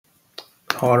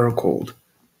Hot or cold?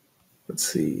 Let's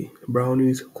see.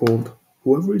 Brownies, cold.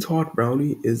 Whoever eats hot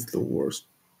brownie is the worst.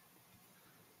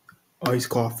 Iced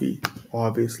coffee,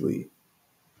 obviously.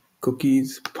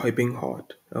 Cookies, piping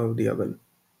hot out of the oven.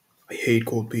 I hate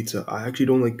cold pizza. I actually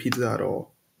don't like pizza at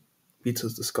all.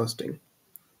 Pizza's disgusting.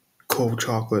 Cold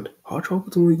chocolate. Hot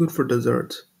chocolate's only good for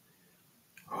desserts.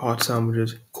 Hot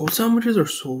sandwiches. Cold sandwiches are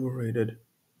so overrated.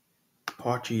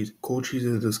 Hot cheese. Cold cheese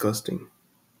is disgusting.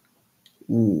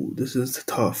 Ooh, this is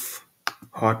tough.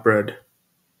 Hot bread.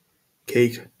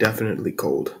 Cake, definitely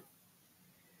cold.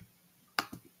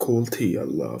 Cold tea. I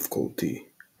love cold tea.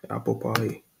 Apple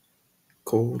pie.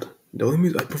 Cold. The only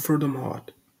means I prefer them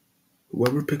hot.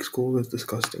 Whoever picks cold is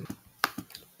disgusting.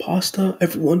 Pasta.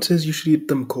 Everyone says you should eat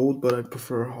them cold, but I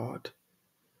prefer hot.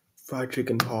 Fried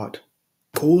chicken hot.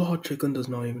 Cold hot chicken does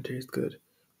not even taste good.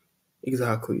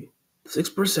 Exactly.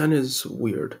 6% is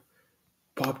weird.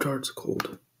 Pop Tarts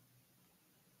cold.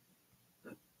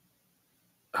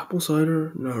 Apple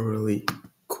cider, not really.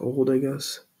 Cold, I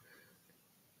guess.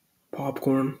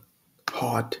 Popcorn,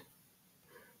 hot.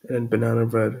 And banana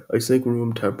bread. I think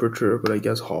room temperature, but I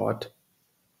guess hot.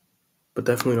 But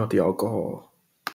definitely not the alcohol.